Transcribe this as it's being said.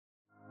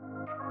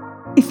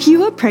If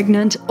you are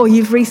pregnant or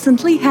you've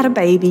recently had a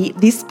baby,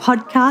 this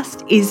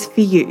podcast is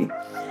for you.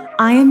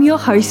 I am your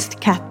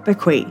host, Kath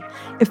Bequee,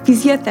 a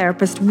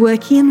physiotherapist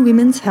working in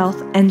women's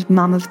health and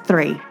mum of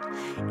three.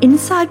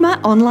 Inside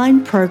my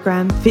online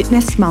program,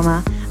 Fitness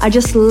Mama, I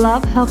just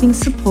love helping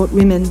support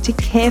women to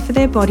care for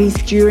their bodies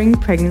during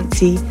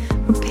pregnancy,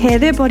 prepare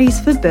their bodies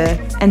for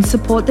birth, and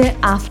support their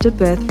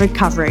after-birth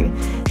recovery,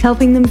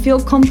 helping them feel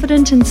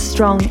confident and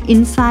strong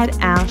inside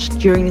out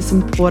during this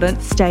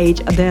important stage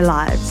of their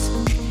lives.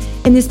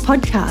 In this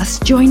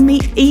podcast, join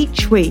me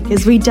each week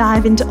as we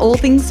dive into all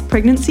things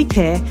pregnancy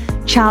care,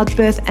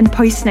 childbirth, and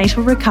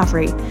postnatal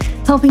recovery,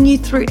 helping you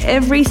through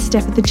every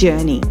step of the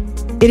journey.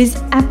 It is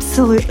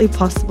absolutely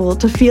possible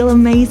to feel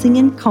amazing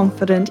and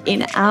confident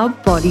in our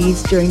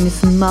bodies during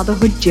this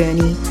motherhood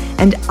journey,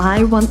 and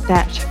I want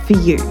that for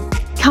you.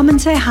 Come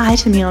and say hi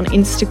to me on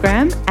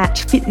Instagram at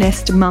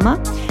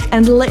FitnessMama,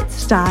 and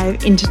let's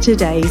dive into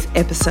today's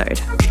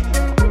episode.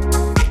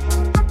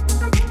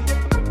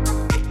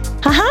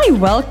 Hi,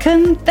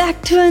 welcome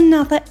back to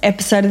another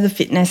episode of the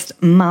Fitness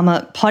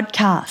Mama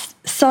podcast.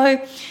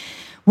 So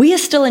we are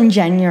still in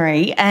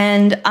January,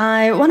 and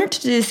I wanted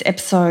to do this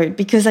episode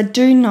because I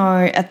do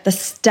know at the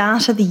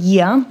start of the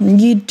year,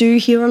 you do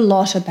hear a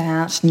lot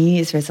about New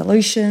Year's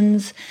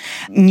resolutions,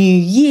 new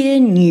year,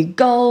 new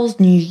goals,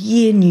 new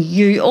year, new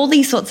you, all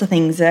these sorts of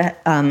things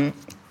that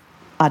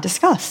are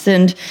discussed.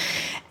 And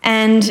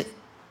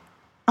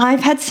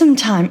I've had some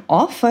time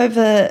off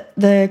over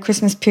the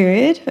Christmas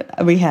period.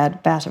 We had a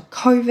bout of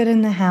COVID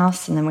in the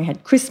house, and then we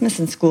had Christmas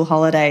and school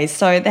holidays.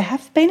 So there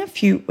have been a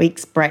few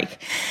weeks break.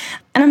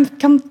 And I'm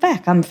come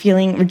back. I'm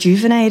feeling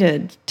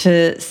rejuvenated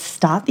to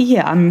start the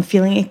year. I'm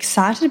feeling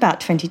excited about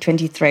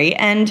 2023.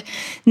 And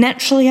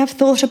naturally, I've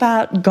thought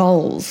about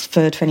goals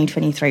for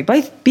 2023,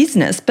 both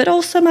business, but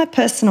also my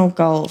personal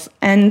goals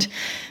and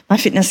my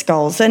fitness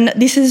goals. And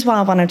this is why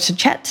I wanted to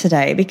chat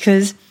today,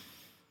 because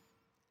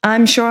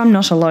I'm sure I'm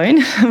not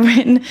alone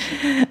when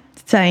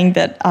saying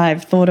that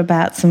I've thought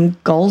about some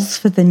goals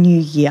for the new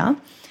year.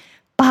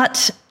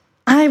 But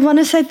I want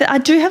to say that I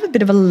do have a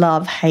bit of a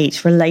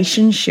love-hate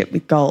relationship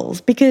with goals,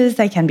 because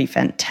they can be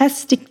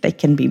fantastic, they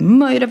can be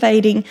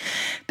motivating,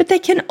 but they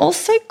can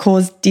also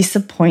cause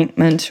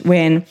disappointment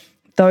when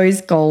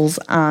those goals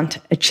aren't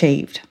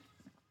achieved.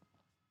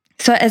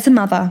 So as a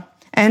mother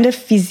and a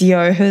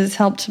physio who has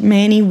helped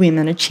many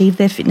women achieve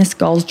their fitness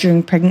goals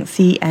during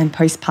pregnancy and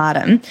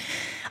postpartum,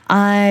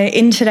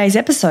 in today's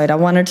episode, I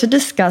wanted to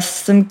discuss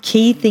some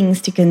key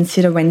things to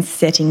consider when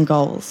setting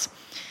goals.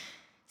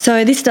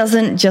 So this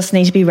doesn't just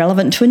need to be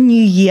relevant to a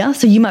new year.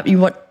 So you might be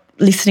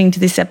listening to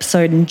this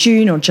episode in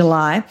June or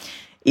July.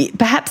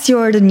 Perhaps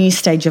you're at a new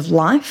stage of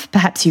life.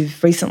 Perhaps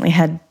you've recently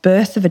had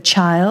birth of a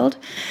child.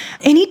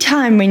 Any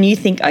time when you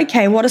think,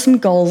 okay, what are some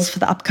goals for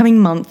the upcoming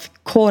month,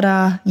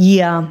 quarter,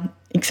 year,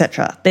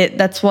 etc.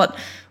 That's what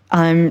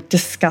I'm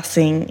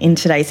discussing in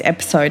today's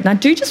episode. And I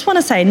do just want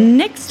to say,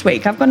 next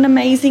week I've got an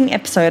amazing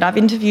episode. I've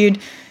interviewed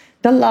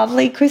the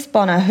lovely Chris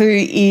Bonner,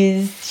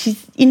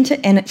 she's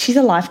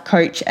a life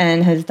coach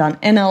and has done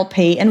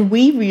NLP, and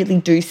we really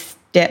do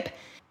step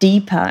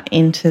deeper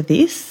into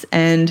this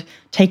and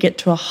take it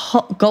to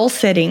goal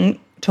setting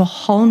to a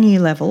whole new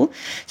level.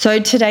 So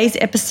today's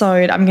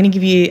episode, I'm going to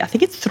give you, I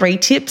think it's 3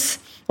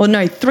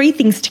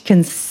 things to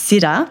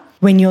consider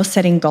when you're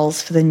setting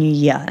goals for the new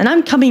year. And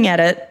I'm coming at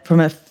it from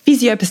a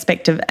physio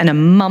perspective and a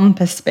mum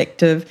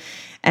perspective.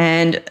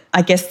 And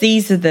I guess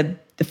these are the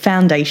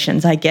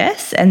foundations, I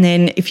guess. And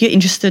then if you're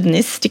interested in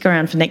this, stick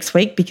around for next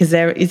week, because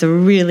there is a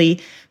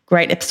really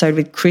great episode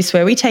with Chris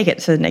where we take it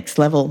to the next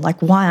level.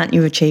 Like, why aren't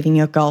you achieving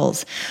your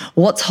goals?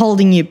 What's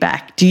holding you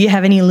back? Do you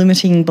have any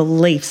limiting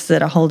beliefs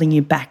that are holding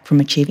you back from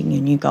achieving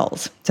your new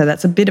goals? So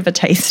that's a bit of a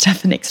taster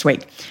for next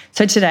week.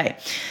 So today,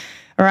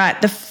 all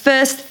right, the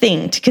first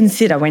thing to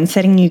consider when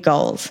setting new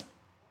goals,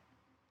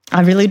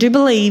 I really do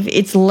believe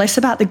it's less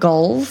about the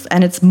goals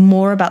and it's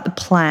more about the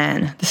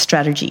plan, the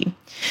strategy.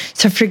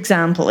 So for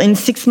example, in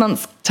 6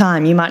 months'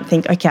 time, you might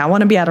think, okay, I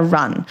want to be able to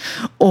run,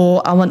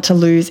 or I want to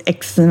lose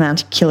X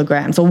amount of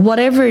kilograms, or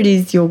whatever it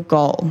is your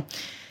goal.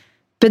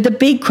 But the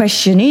big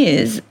question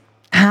is,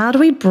 how do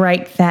we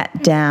break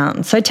that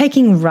down? So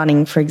taking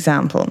running, for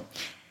example,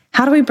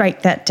 how do we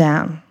break that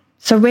down?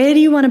 So where do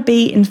you want to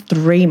be in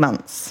 3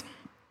 months?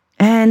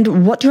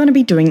 And what do you want to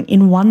be doing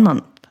in 1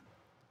 month?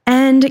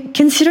 And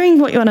considering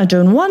what you want to do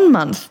in 1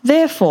 month,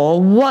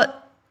 therefore, what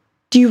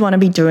do you want to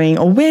be doing,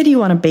 or where do you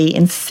want to be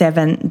in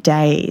 7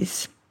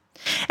 days?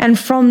 And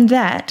from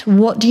that,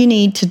 what do you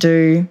need to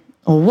do,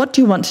 or what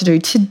do you want to do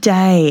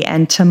today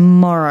and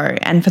tomorrow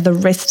and for the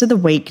rest of the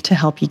week to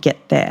help you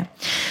get there?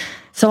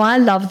 So I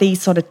love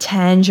these sort of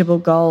tangible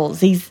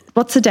goals.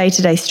 What's the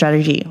day-to-day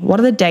strategy? What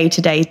are the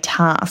day-to-day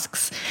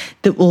tasks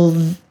that will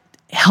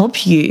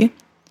help you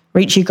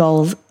reach your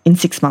goals in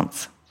 6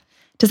 months?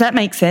 Does that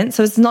make sense?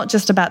 So it's not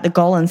just about the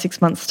goal in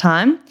 6 months'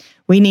 time.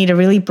 We need to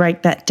really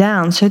break that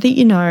down so that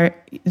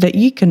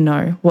you can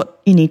know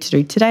what you need to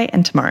do today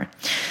and tomorrow.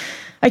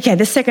 Okay,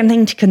 the second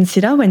thing to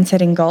consider when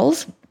setting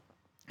goals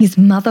is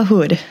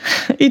motherhood.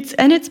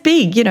 It's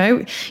big,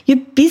 you're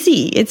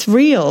busy, it's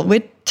real.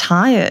 We're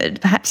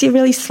tired. Perhaps you're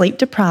really sleep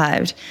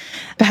deprived.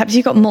 Perhaps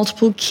you've got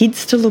multiple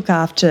kids to look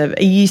after.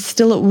 Are you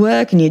still at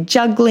work and you're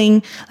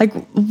juggling? Like,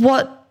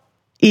 what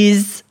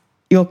is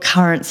your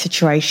current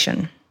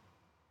situation?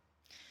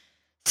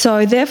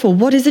 So therefore,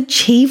 what is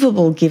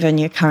achievable given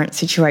your current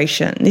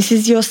situation? This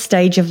is your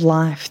stage of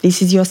life.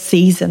 This is your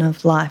season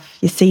of life,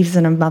 your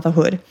season of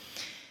motherhood.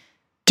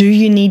 Do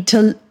you need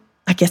to,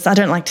 I guess I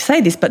don't like to say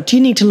this, but do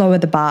you need to lower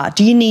the bar?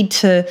 Do you need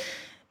to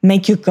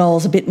make your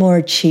goals a bit more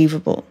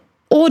achievable?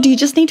 Or do you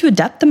just need to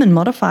adapt them and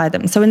modify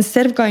them? So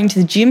instead of going to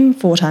the gym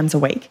 4 times a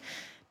week,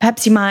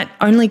 perhaps you might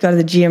only go to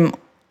the gym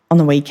on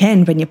the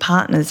weekend when your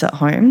partner's at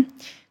home,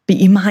 but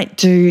you might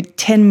do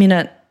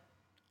 10-minute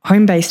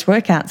home-based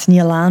workouts in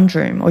your lounge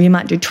room, or you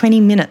might do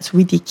 20 minutes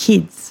with your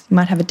kids. You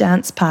might have a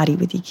dance party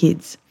with your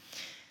kids.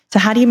 So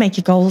how do you make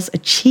your goals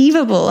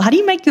achievable? How do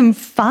you make them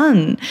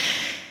fun?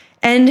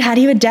 And how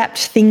do you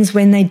adapt things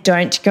when they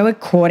don't go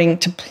according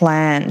to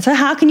plan? So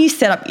how can you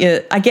set up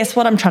I guess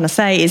what I'm trying to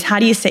say is, how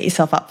do you set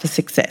yourself up for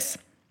success?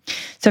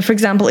 So for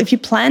example, if you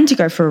plan to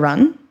go for a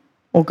run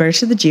or go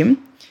to the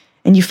gym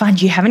and you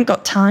find you haven't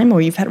got time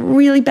or you've had a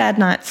really bad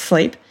night's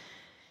sleep,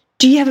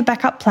 do you have a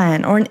backup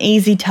plan or an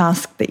easy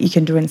task that you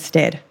can do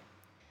instead?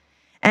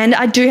 And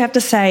I do have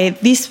to say,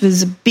 this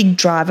was a big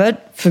driver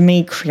for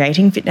me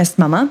creating Fitness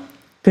Mama,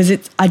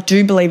 because I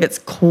do believe it's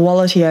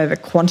quality over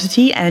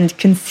quantity, and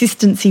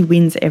consistency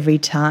wins every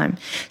time.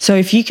 So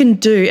if you can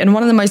do, and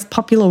one of the most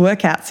popular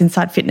workouts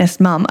inside Fitness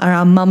Mum are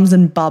our mums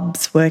and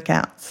bubs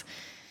workouts.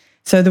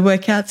 So the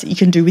workouts that you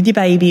can do with your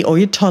baby or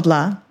your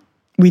toddler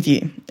with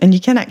you. And you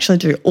can actually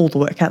do all the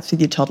workouts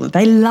with your toddler.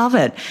 They love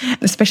it,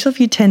 especially if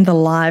you attend the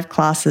live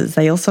classes.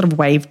 They all sort of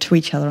wave to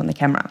each other on the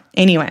camera.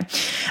 Anyway,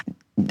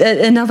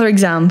 another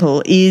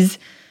example is,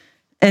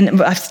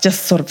 and I've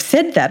just sort of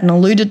said that and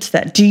alluded to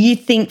that, do you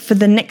think for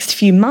the next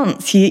few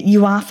months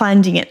you are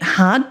finding it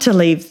hard to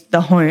leave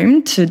the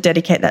home to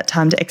dedicate that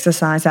time to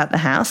exercise out the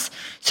house?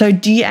 So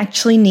do you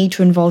actually need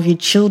to involve your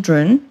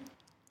children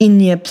in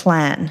your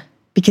plan?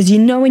 Because you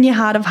know in your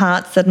heart of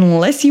hearts that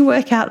unless you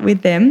work out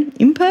with them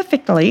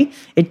imperfectly,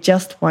 it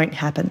just won't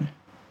happen.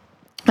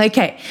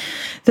 Okay,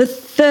 the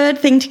third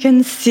thing to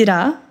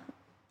consider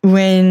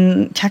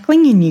when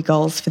tackling your new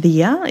goals for the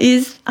year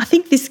is, I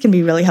think this can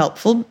be really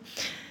helpful,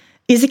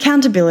 is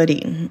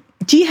accountability.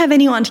 Do you have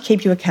anyone to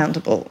keep you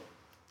accountable?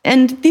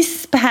 And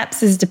this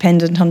perhaps is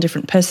dependent on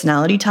different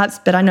personality types,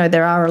 but I know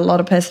there are a lot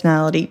of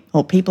personality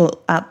or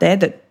people out there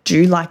that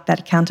do like that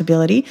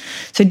accountability.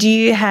 So do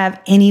you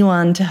have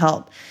anyone to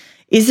help?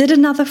 Is it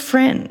another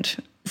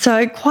friend?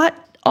 So quite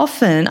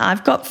often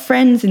I've got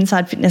friends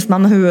inside Fitness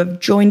Mama who have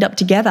joined up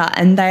together,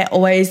 and they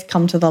always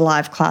come to the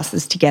live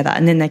classes together,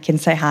 and then they can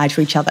say hi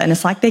to each other, and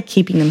it's like they're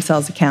keeping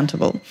themselves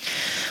accountable.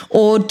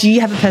 Or do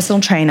you have a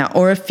personal trainer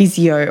or a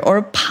physio or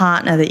a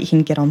partner that you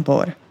can get on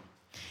board?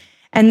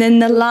 And then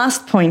the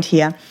last point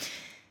here,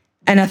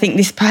 and I think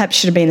this perhaps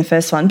should have been the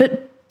first one,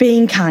 but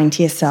being kind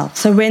to yourself.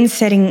 So when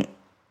setting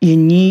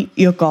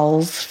your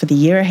goals for the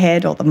year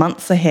ahead or the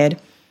months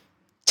ahead,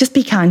 just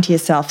be kind to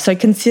yourself. So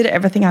consider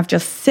everything I've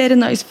just said in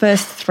those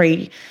first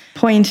 3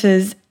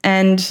 pointers,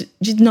 and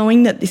just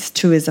knowing that this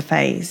too is a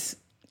phase.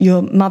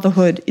 Your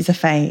motherhood is a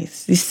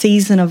phase. This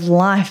season of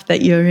life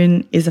that you're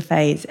in is a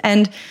phase.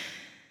 And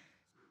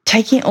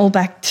taking it all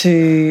back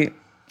to,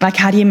 like,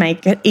 how do you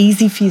make it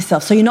easy for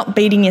yourself? So you're not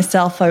beating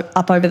yourself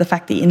up over the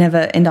fact that you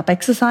never end up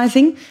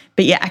exercising,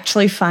 but you're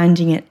actually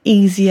finding it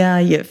easier.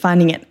 You're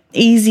finding it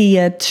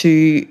easier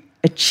to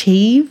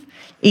achieve,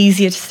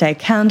 easier to stay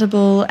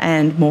accountable,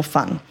 and more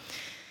fun.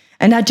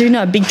 And I do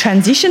know a big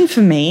transition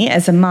for me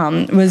as a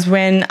mum was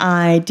when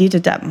I did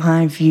adapt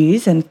my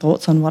views and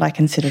thoughts on what I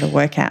considered a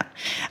workout.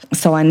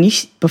 So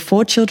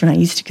before children, I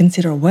used to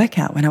consider a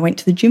workout when I went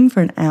to the gym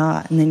for an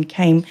hour and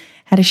then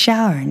had a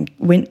shower and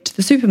went to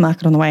the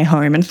supermarket on the way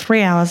home, and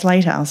 3 hours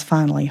later I was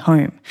finally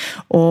home.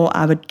 Or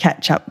I would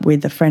catch up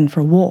with a friend for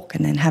a walk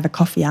and then have a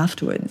coffee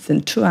afterwards,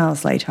 and 2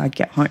 hours later I'd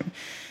get home.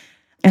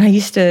 And I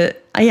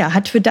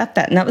had to adapt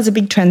that. And that was a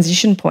big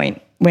transition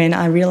point when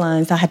I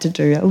realised I had to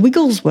do a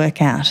Wiggles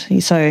workout.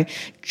 So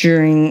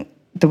during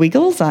the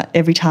Wiggles,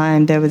 every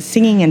time there was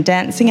singing and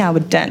dancing, I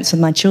would dance with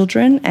my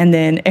children. And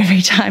then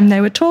every time they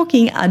were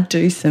talking, I'd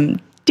do some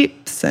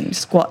dips and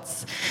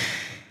squats.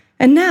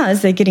 And now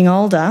as they're getting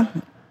older,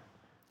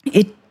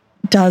 it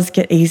does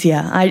get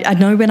easier. I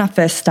know when I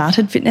first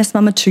started Fitness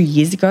Mama 2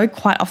 years ago,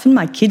 quite often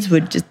my kids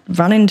would just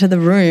run into the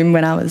room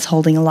when I was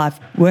holding a live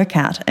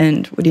workout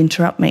and would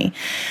interrupt me.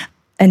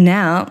 And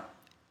now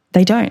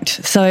they don't.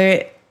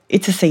 So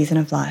it's a season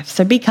of life.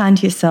 So be kind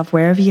to yourself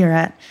wherever you're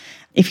at.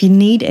 If you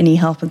need any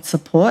help and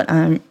support,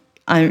 I'm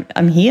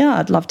here.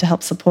 I'd love to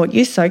help support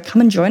you. So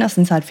come and join us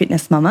inside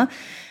Fitness Mama,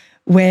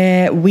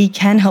 where we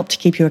can help to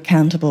keep you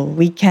accountable.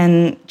 We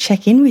can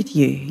check in with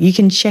you. You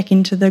can check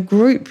into the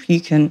group.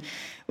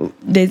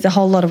 there's a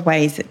whole lot of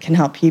ways that can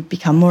help you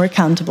become more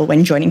accountable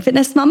when joining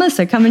Fitness Mama.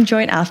 So come and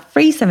join our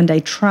free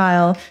 7-day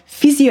trial,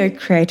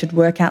 physio-created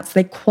workouts.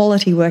 They're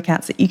quality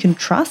workouts that you can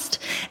trust,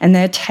 and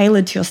they're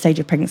tailored to your stage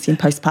of pregnancy and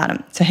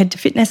postpartum. So head to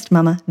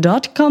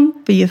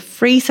fitnessmama.com for your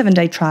free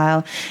 7-day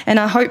trial. And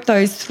I hope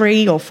those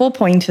 3 or 4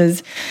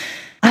 pointers,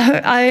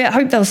 I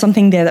hope there was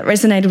something there that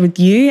resonated with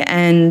you.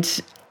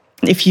 And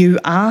if you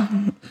are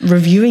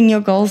reviewing your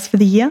goals for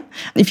the year,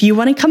 if you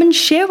want to come and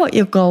share what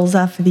your goals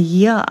are for the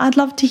year, I'd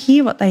love to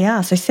hear what they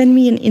are. So send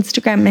me an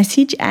Instagram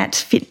message at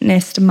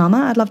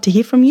fitnessmama. I'd love to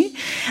hear from you.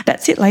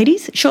 That's it,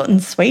 ladies. Short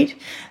and sweet.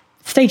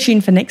 Stay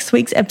tuned for next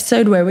week's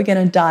episode where we're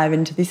going to dive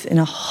into this in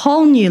a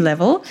whole new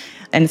level,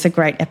 and it's a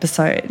great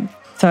episode.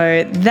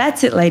 So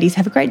that's it, ladies.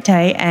 Have a great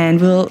day,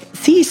 and we'll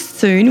see you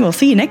soon. We'll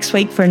see you next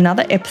week for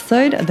another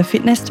episode of the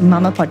Fitness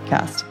Mama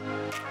podcast.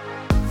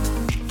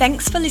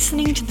 Thanks for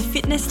listening to the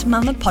Fitness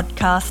Mama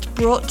podcast,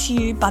 brought to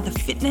you by the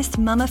Fitness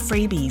Mama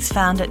freebies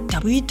found at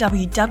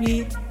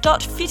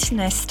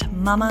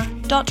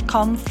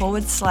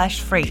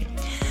www.fitnessmama.com/free.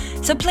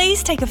 So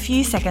please take a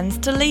few seconds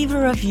to leave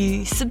a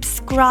review,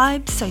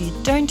 subscribe so you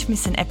don't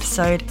miss an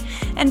episode,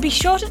 and be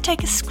sure to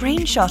take a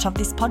screenshot of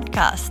this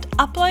podcast,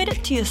 upload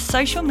it to your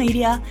social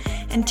media,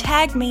 and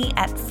tag me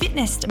at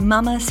Fitness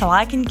Mama so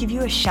I can give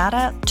you a shout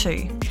out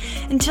too.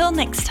 Until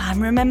next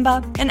time,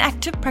 remember, an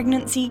active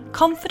pregnancy,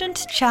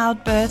 confident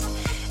childbirth,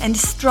 and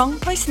strong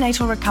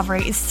postnatal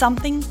recovery is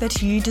something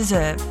that you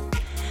deserve.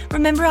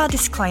 Remember our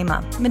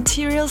disclaimer: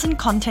 materials and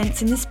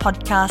contents in this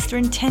podcast are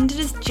intended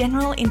as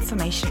general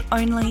information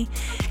only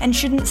and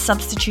shouldn't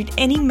substitute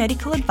any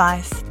medical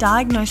advice,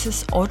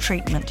 diagnosis, or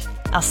treatment.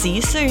 I'll see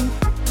you soon.